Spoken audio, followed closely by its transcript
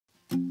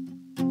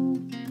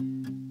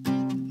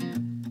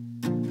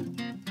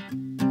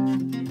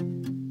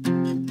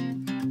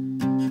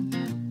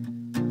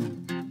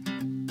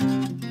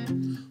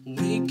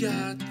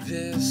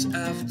this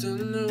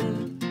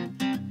afternoon.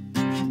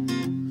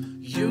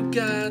 You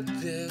got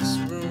this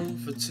room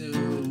for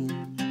two.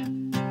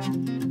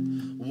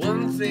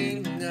 One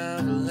thing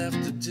I've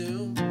left to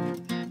do: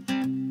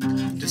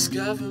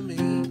 discover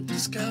me,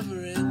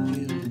 discovering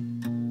you.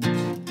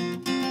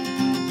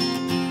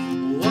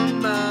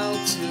 1 mile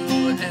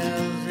to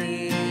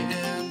every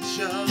inch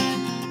of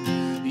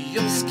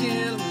your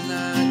skin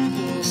like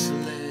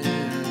porcelain.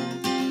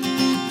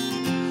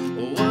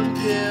 1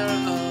 pair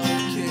of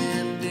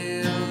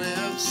candy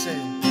lips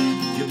and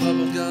your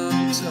bubblegum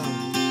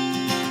tongue.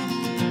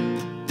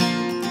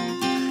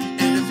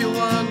 And if you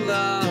want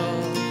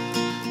love,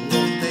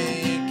 we'll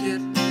make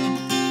it.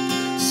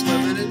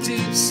 Swim in a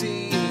deep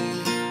sea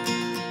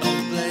of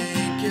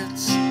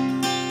blankets.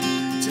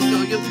 Take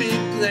all your big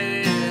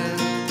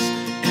plans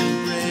and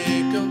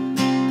break them.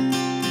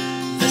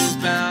 This is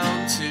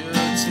bound to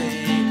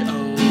take a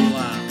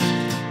while.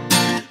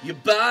 Your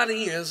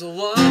body is a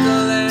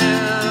wonderland.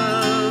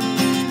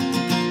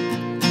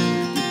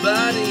 Your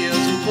body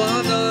is a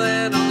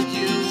wonderland. I'll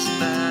use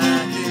my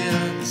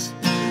hands.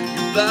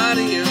 Your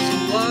body is a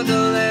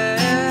wonderland.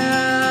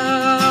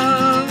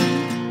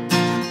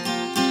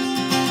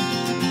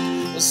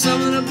 Well,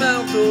 something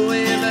about the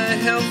way the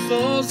hair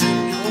falls in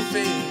your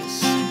face.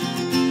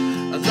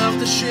 I love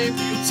the shape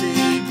you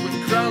take when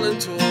crawling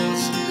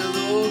towards a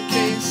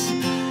pillowcase.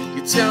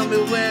 You tell me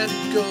where to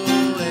go,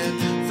 and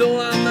though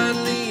I might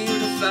leave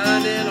to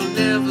find it, I'll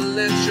never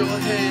let your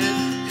head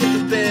hit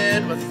the bed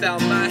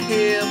without my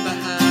hand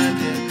behind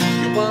it.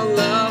 You want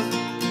love?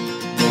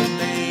 We'll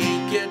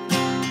make it.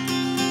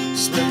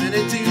 Swim in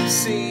a deep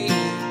sea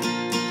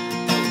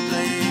of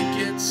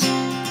blankets.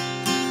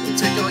 We'll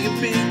take all your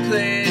big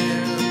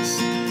plans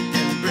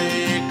and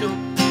break them.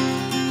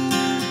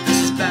 This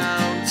is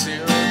bound to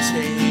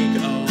take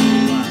a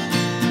while.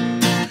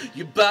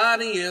 Your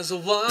body is a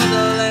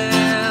wonderland.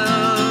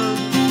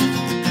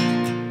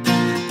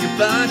 Your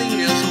body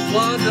is a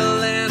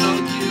wonderland.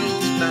 I'll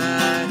use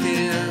my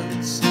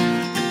hands.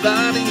 Your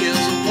body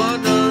is a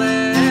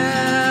wonderland.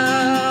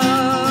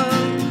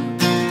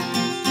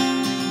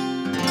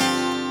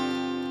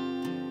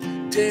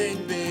 Dang,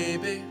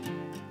 baby,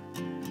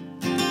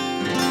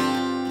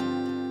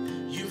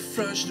 you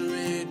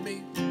frustrate me.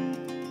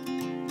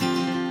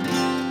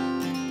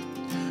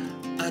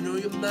 I know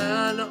you're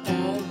mine,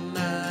 all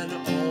mine,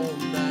 all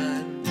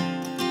mine.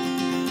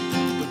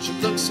 But you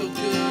look so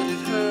good,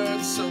 it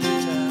hurts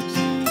sometimes.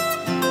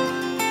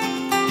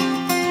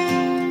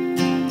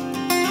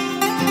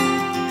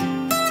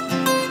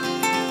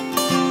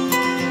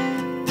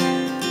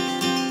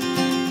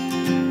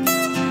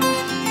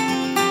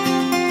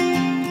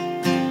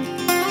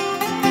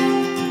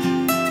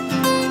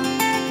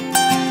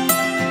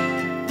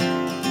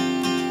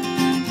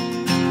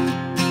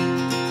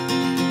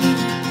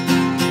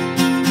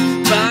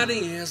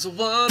 Is a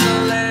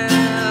wonderland.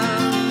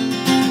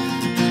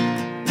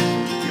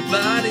 Your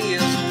body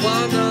is a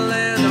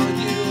wonderland. I'll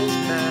use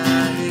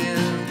my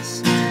hands.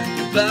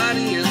 Your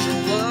body is